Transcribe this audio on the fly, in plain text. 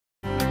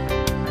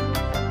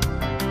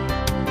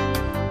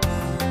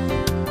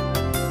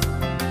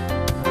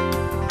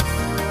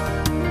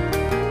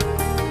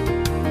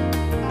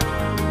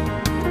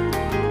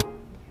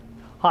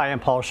Hi,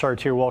 I'm Paul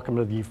Chartier. Welcome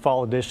to the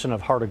fall edition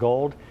of Heart of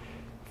Gold.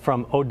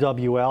 From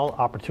OWL,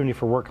 Opportunity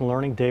for Work and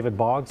Learning, David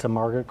Boggs and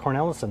Margaret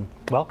Cornelison.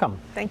 Welcome.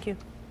 Thank you.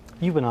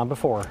 You've been on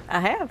before.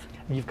 I have.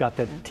 You've got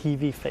that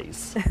TV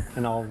face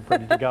and all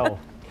ready to go.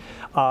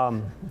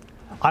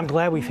 I'm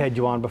glad we've had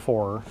you on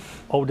before.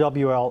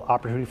 OWL,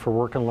 Opportunity for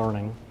Work and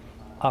Learning.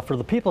 For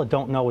the people that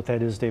don't know what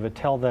that is, David,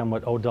 tell them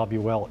what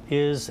OWL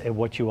is and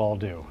what you all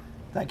do.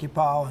 Thank you,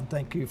 Paul, and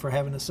thank you for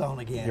having us on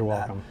again. You're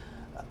welcome.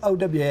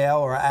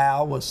 OWL, or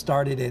OWL, was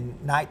started in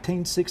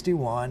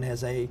 1961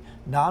 as a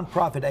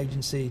nonprofit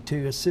agency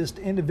to assist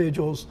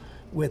individuals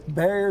with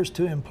barriers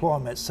to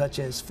employment, such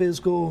as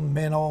physical,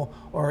 mental,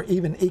 or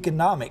even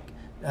economic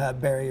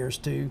barriers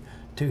to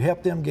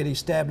help them get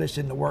established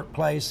in the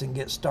workplace and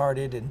get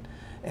started.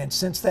 And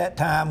since that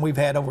time, we've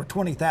had over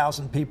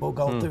 20,000 people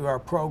go through our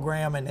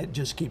program, and it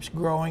just keeps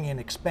growing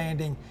and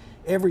expanding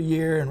every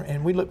year,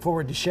 and we look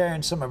forward to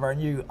sharing some of our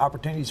new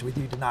opportunities with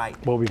you tonight.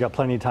 Well, we've got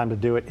plenty of time to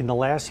do it. In the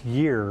last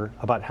year,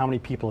 about how many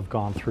people have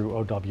gone through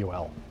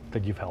OWL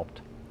that you've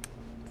helped?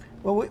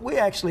 Well, we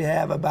actually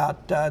have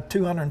about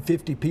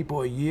 250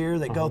 people a year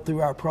that go through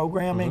our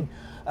programming.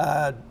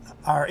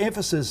 Our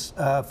emphasis,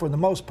 for the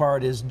most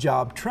part, is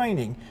job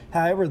training.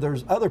 However,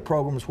 there's other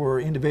programs where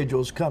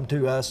individuals come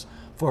to us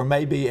for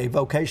maybe a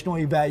vocational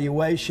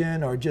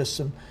evaluation or just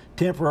some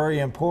temporary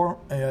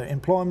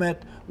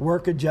employment,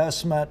 work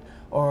adjustment,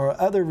 or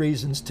other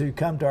reasons to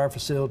come to our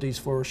facilities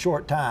for a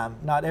short time.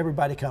 Not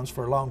everybody comes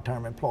for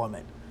long-term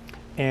employment.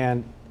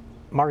 And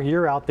Mark,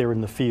 you're out there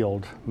in the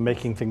field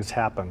making things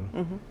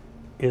happen.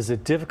 Is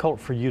it difficult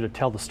for you to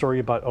tell the story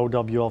about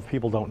OWL if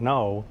people don't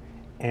know?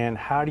 And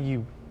how do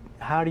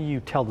you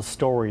tell the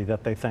story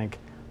that they think,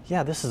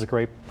 yeah, this is a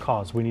great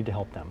cause, we need to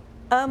help them?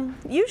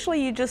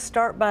 Usually you just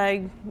start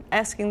by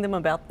asking them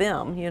about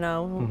them,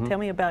 tell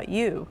me about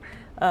you.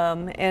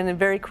 And then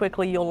very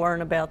quickly you'll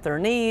learn about their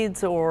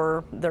needs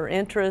or their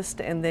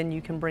interest, and then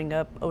you can bring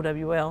up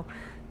OWL,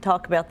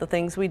 talk about the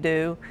things we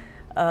do.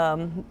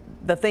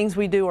 The things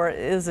we do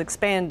is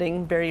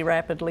expanding very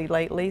rapidly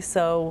lately,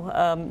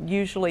 so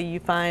usually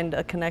you find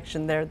a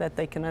connection there that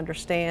they can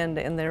understand,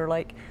 and they're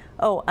like,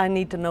 oh, I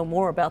need to know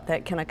more about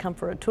that, can I come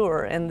for a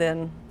tour? And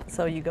then,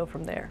 so you go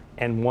from there.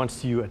 And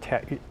once you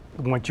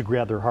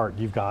grab their heart,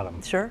 you've got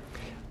them. Sure.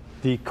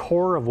 The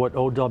core of what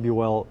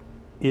OWL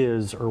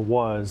is or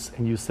was,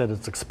 and you said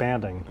it's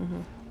expanding,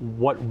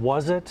 what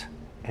was it,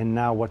 and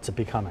now what's it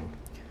becoming?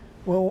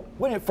 Well,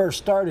 when it first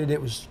started, it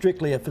was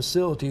strictly a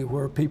facility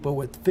where people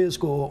with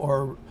physical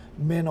or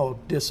mental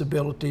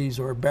disabilities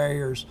or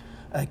barriers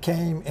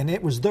came, and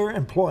it was their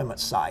employment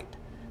site.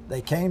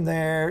 They came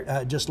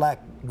there just like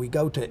we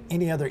go to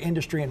any other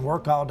industry and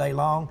work all day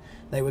long.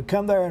 They would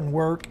come there and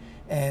work,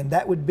 and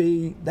that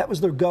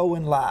was their goal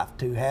in life,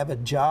 to have a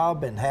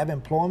job and have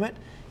employment.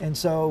 And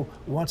so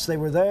once they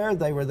were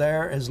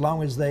there as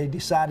long as they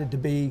decided to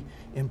be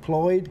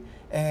employed.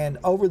 And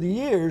over the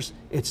years,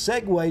 it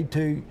segued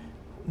to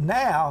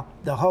now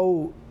the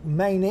whole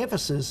main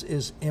emphasis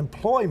is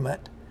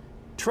employment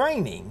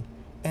training,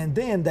 and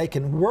then they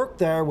can work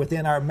there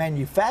within our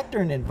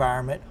manufacturing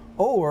environment,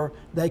 or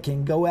they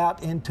can go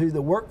out into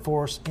the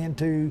workforce,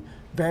 into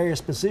various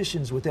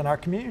positions within our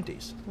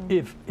communities.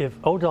 If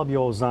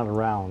OWL is not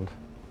around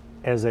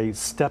as a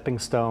stepping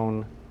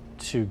stone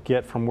to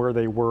get from where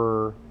they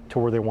were to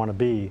where they want to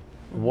be,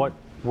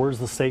 where's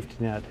the safety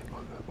net?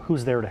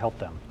 Who's there to help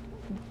them?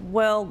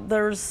 Well,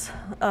 there's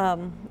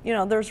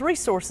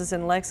resources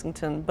in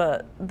Lexington,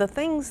 but the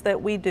things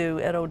that we do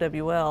at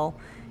OWL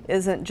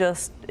isn't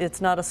just,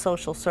 it's not a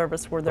social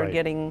service where they're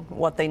getting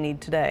what they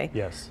need today.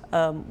 Yes.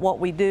 What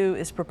we do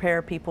is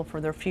prepare people for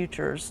their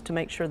futures to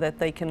make sure that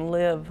they can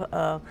live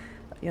a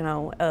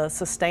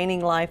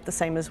sustaining life the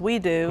same as we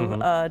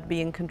do,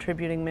 being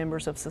contributing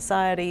members of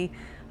society,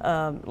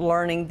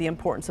 learning the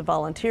importance of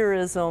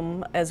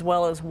volunteerism, as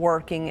well as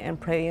working and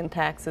paying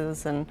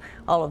taxes and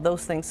all of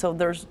those things. So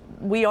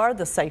we are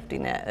the safety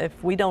net.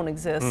 If we don't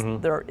exist,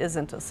 there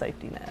isn't a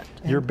safety net.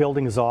 Your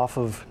building is off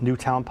of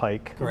Newtown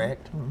Pike.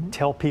 Correct.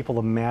 Tell people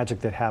the magic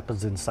that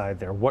happens inside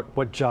there.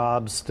 What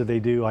jobs do they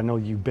do? I know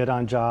you bid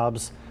on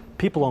jobs.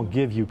 People don't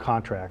give you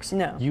contracts.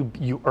 No.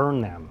 You earn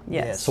them.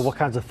 Yes. So what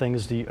kinds of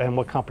things and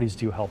what companies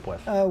do you help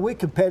with? We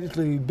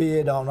competitively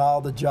bid on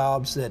all the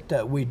jobs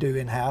that we do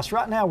in-house.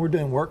 Right now we're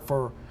doing work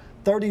for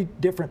 30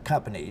 different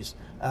companies.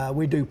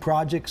 We do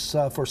projects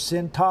for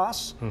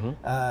Cintas.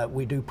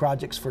 We do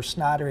projects for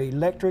Schneider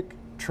Electric,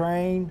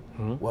 Train,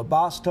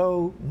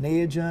 Webasto,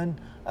 Neogen.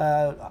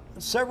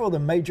 Several of the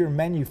major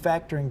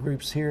manufacturing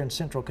groups here in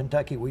Central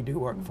Kentucky we do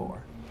work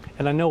for.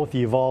 And I know with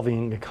the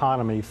evolving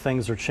economy,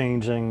 things are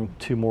changing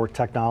to more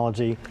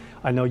technology.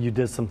 I know you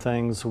did some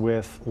things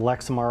with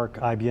Lexmark,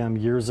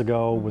 IBM years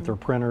ago with their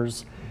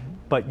printers,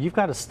 but you've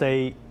got to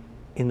stay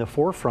in the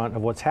forefront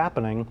of what's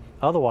happening,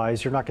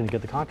 otherwise you're not going to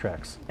get the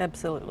contracts.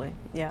 Absolutely,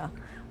 yeah.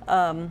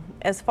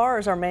 As far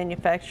as our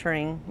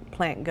manufacturing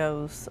plant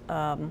goes,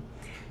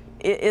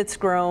 it's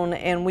grown,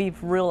 and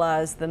we've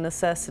realized the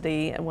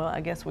necessity, well, I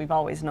guess we've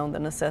always known the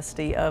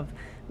necessity of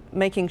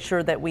making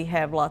sure that we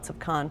have lots of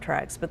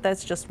contracts, but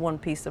that's just one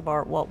piece of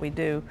what we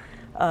do.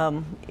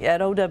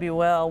 At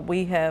OWL,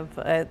 we have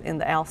in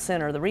the AL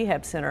Center, the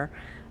Rehab Center,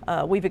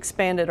 we've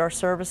expanded our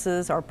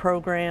services, our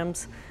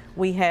programs.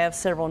 We have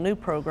several new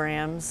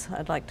programs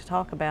I'd like to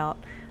talk about.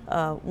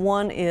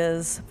 One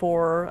is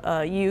for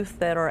youth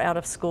that are out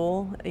of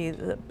school,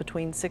 either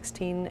between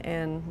 16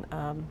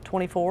 and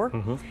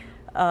 24.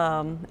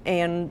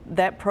 And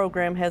that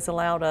program has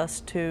allowed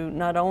us to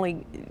not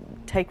only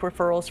take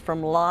referrals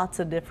from lots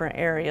of different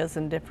areas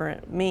and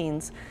different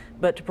means,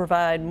 but to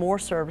provide more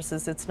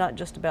services. It's not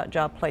just about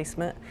job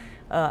placement.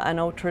 I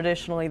know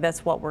traditionally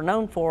that's what we're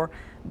known for,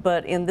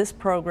 but in this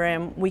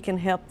program we can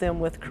help them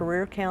with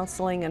career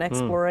counseling and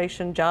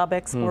exploration, job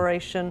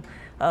exploration,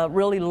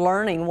 really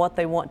learning what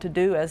they want to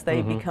do as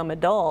they become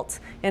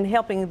adults, and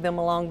helping them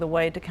along the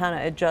way to kind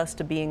of adjust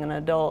to being an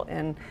adult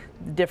and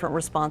different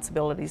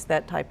responsibilities,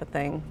 that type of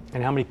thing.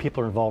 And how many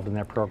people are involved in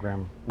that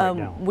program right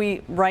now?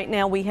 Right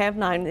now we have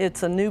 9.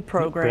 It's a new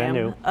program. Brand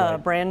new, right.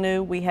 Brand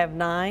new. We have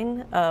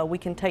 9. We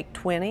can take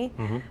 20.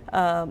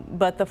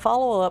 But the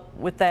follow-up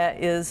with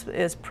that is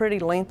pretty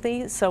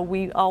lengthy, so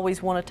we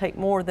always want to take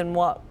more than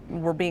what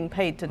we're being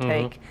paid to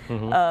take,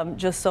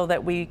 just so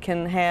that we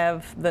can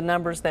have the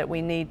numbers that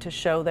we need to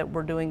show that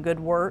we're doing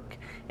good work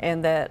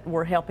and that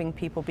we're helping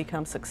people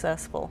become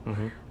successful.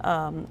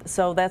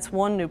 So that's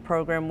one new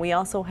program. We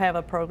also have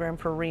a program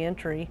for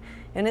reentry,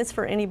 and it's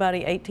for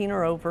anybody 18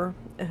 or over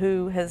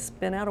who has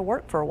been out of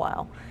work for a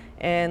while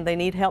and they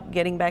need help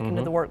getting back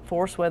into the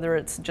workforce, whether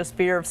it's just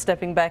fear of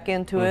stepping back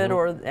into it,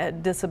 or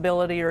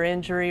disability or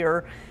injury,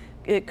 or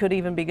it could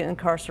even be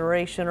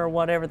incarceration, or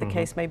whatever the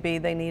case may be.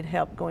 They need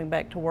help going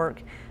back to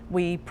work.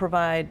 We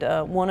provide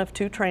one of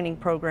 2 training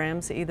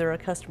programs, either a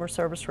customer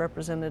service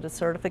representative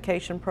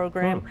certification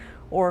program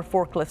or a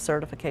forklift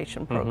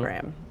certification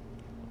program.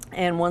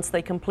 And once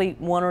they complete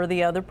one or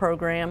the other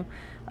program,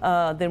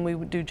 then we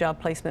would do job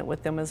placement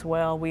with them as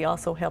well. We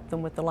also help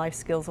them with the life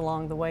skills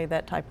along the way,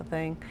 that type of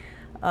thing.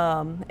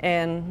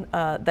 And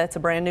that's a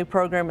brand new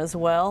program as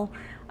well.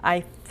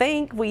 I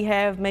think we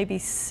have maybe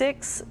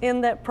 6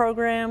 in that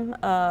program.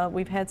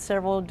 We've had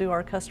several do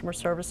our customer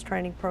service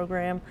training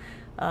program,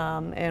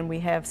 and we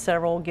have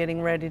several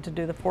getting ready to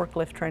do the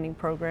forklift training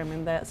program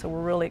in that, so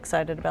we're really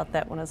excited about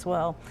that one as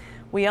well.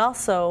 We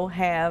also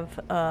have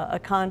a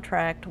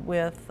contract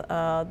with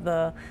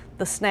the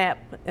SNAP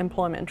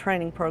Employment and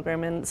Training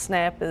Program, and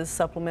SNAP is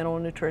Supplemental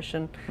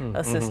Nutrition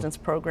Assistance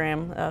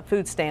Program,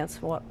 food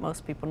stamps, what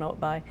most people know it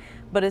by.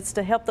 But it's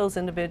to help those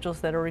individuals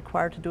that are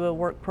required to do a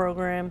work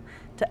program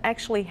to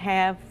actually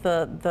have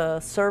the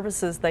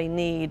services they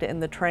need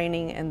and the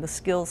training and the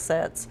skill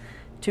sets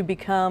to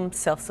become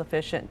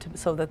self-sufficient,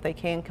 so that they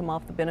can come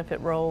off the benefit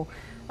roll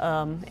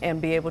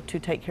and be able to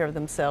take care of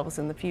themselves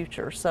in the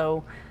future.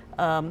 So.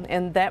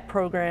 And that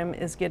program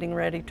is getting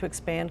ready to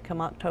expand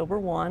come October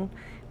 1.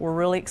 We're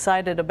really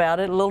excited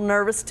about it, a little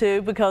nervous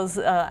too, because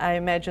I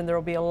imagine there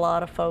will be a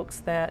lot of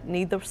folks that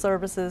need the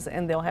services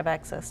and they'll have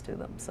access to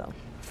them. So,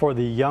 for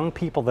the young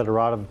people that are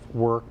out of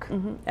work,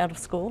 out of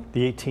school,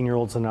 the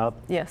 18-year-olds and up,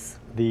 yes,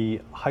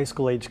 the high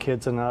school age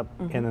kids and up,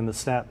 and then the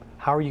SNAP,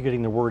 how are you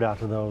getting the word out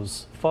to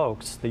those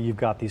folks that you've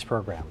got these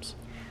programs?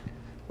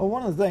 Well,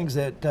 one of the things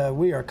that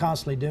we are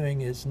constantly doing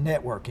is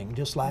networking,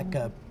 just like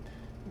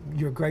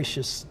your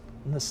graciousness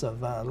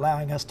of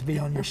allowing us to be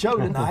on your show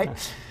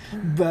tonight.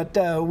 But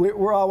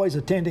we're always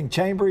attending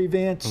chamber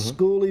events,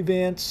 school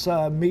events,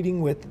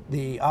 meeting with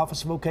the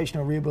Office of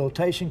Vocational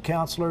Rehabilitation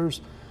counselors,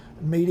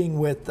 meeting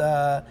with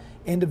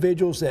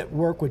individuals that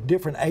work with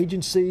different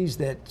agencies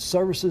that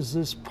services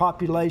this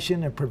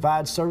population and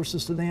provide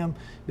services to them,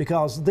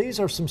 because these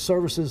are some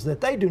services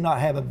that they do not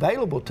have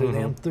available to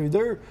them through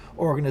their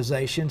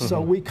organization.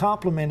 So we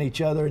complement each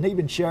other and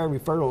even share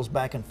referrals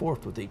back and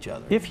forth with each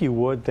other. If you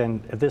would,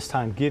 then at this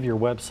time give your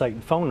website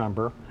and phone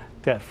number,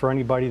 that for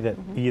anybody that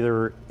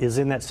either is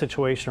in that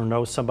situation or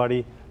knows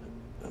somebody,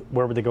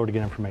 where would they go to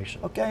get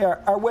information? Okay,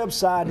 our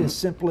website is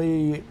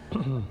simply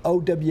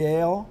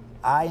OWLinc.net.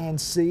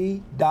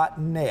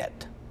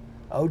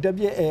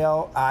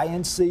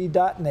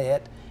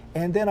 OWLinc.net.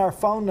 And then our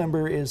phone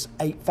number is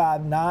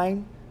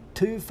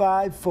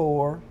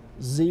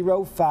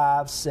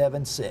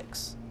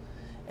 859-254-0576.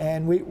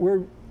 And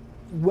we're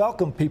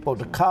welcome people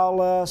to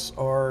call us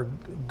or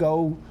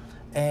go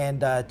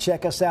and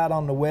check us out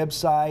on the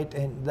website,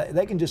 and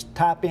they can just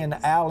type in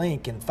AL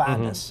Inc. and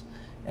find us.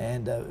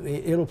 And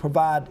it'll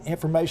provide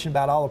information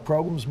about all the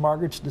programs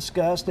Margaret's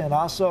discussed, and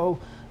also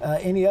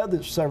any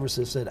other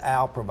services that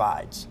AL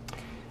provides.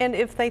 And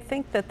if they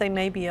think that they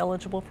may be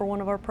eligible for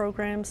one of our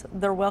programs,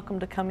 they're welcome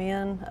to come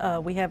in.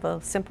 We have a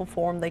simple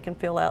form they can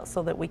fill out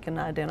so that we can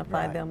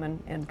identify them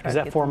and try Is to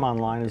that get form them.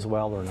 online as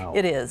well, or no?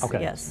 It is,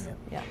 okay. yes.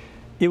 Yeah.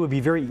 It would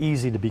be very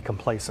easy to be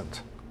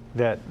complacent,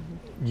 that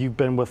you've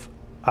been with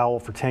OWL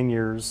for 10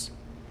 years,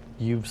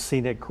 you've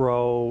seen it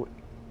grow,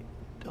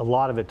 a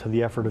lot of it to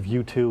the effort of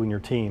you two and your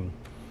team.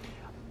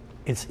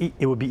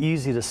 It would be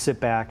easy to sit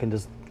back and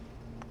just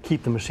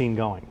keep the machine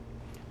going.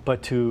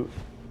 But to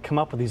come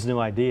up with these new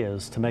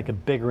ideas to make a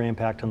bigger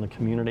impact on the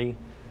community,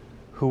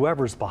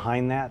 whoever's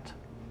behind that,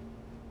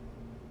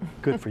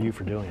 good for you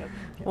for doing it.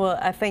 Well,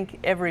 I think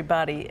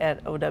everybody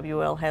at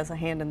OWL has a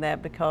hand in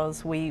that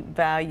because we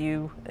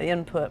value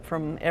input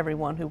from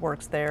everyone who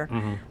works there.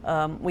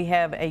 We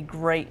have a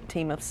great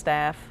team of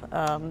staff.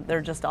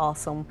 They're just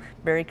awesome,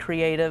 very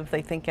creative.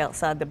 They think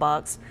outside the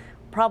box,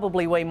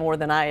 probably way more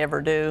than I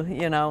ever do,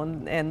 you know,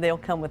 and they'll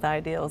come with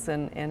ideas,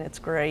 and it's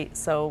great.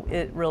 So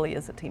it really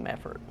is a team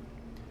effort.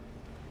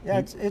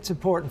 Yeah, it's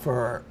important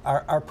for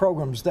our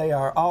programs. They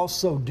are all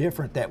so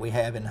different that we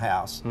have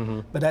in-house,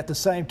 but at the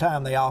same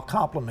time, they all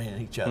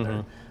complement each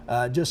other.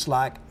 Just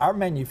like our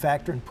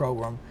manufacturing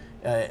program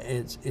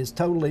is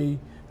totally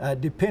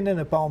dependent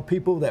upon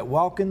people that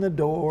walk in the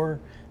door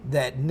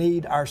that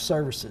need our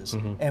services.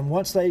 And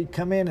once they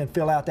come in and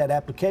fill out that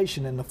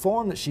application in the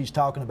form that she's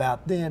talking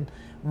about, then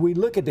we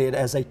look at it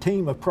as a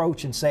team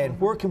approach and saying,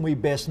 where can we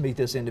best meet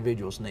this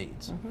individual's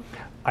needs?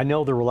 I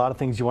know there were a lot of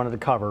things you wanted to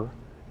cover,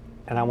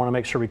 and I want to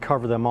make sure we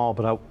cover them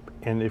all,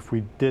 and if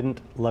we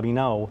didn't, let me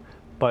know.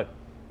 But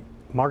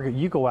Margaret,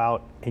 you go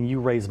out and you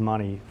raise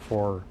money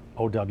for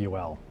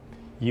OWL.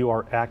 You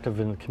are active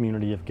in the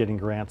community of getting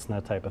grants and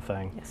that type of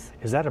thing. Yes.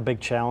 Is that a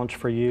big challenge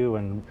for you,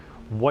 and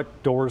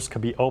what doors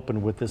could be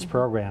opened with this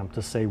program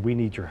to say we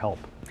need your help?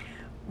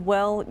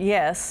 Well,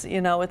 yes,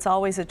 you know, it's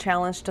always a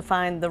challenge to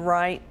find the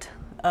right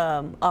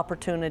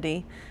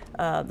opportunity.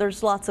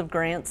 There's lots of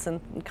grants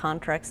and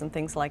contracts and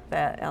things like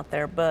that out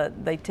there,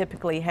 but they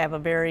typically have a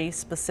very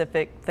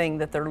specific thing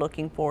that they're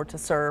looking for to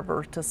serve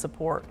or to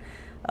support.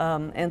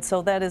 And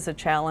so that is a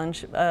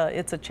challenge.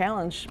 It's a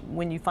challenge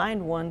when you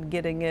find one,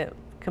 getting it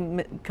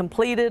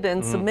completed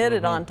and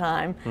submitted on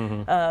time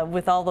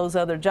with all those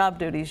other job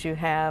duties you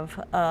have.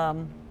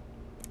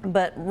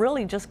 But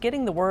really just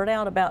getting the word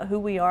out about who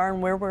we are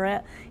and where we're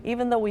at.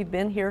 Even though we've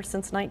been here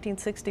since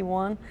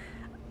 1961,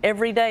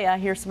 every day I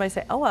hear somebody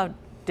say, oh, I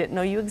didn't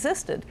know you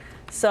existed.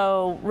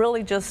 So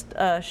really just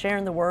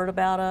sharing the word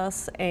about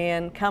us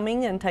and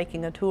coming and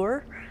taking a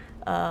tour,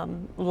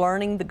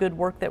 learning the good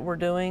work that we're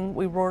doing.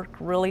 We work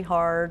really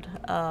hard,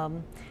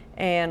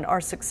 and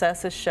our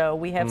successes show.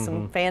 We have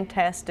some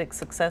fantastic,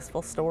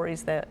 successful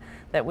stories that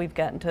we've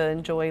gotten to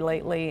enjoy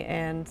lately,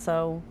 and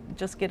so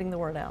just getting the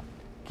word out.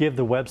 Give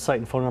the website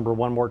and phone number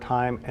one more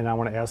time, and I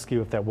want to ask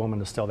you if that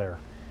woman is still there.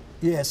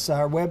 Yes,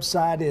 our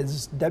website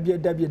is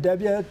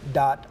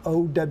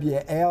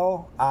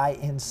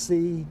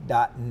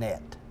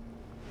www.owlinc.net.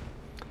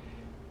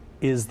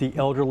 Is the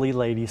elderly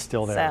lady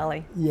still there?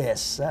 Sally.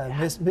 Yes,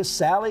 Miss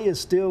Sally is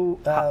still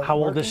How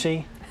old working. is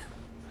she?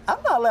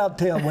 I'm not allowed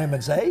to tell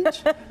women's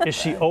age. Is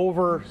she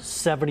over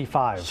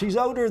 75? She's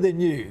older than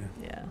you.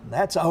 Yeah.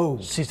 That's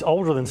old. She's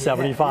older than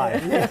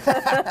 75.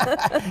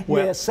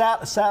 Well- Yes,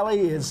 Sally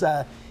is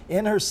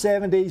in her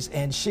 70s,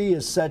 and she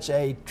is such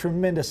a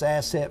tremendous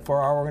asset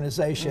for our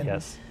organization.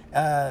 Yes.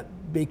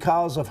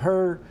 Because of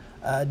her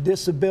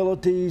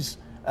disabilities,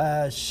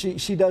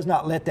 she does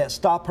not let that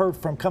stop her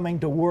from coming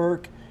to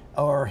work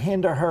or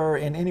hinder her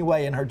in any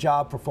way in her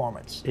job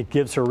performance. It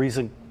gives her a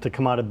reason to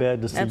come out of bed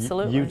to see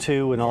Absolutely. you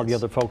two and all the Yes.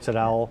 other folks at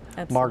OWL.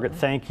 Absolutely. Margaret,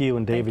 thank you,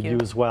 and David, you. you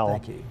as well.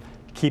 Thank you.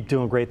 Keep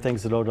doing great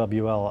things at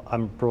OWL.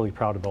 I'm really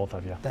proud of both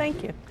of you.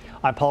 Thank you.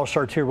 I'm Paul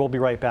Chartier. We'll be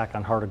right back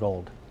on Heart of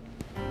Gold.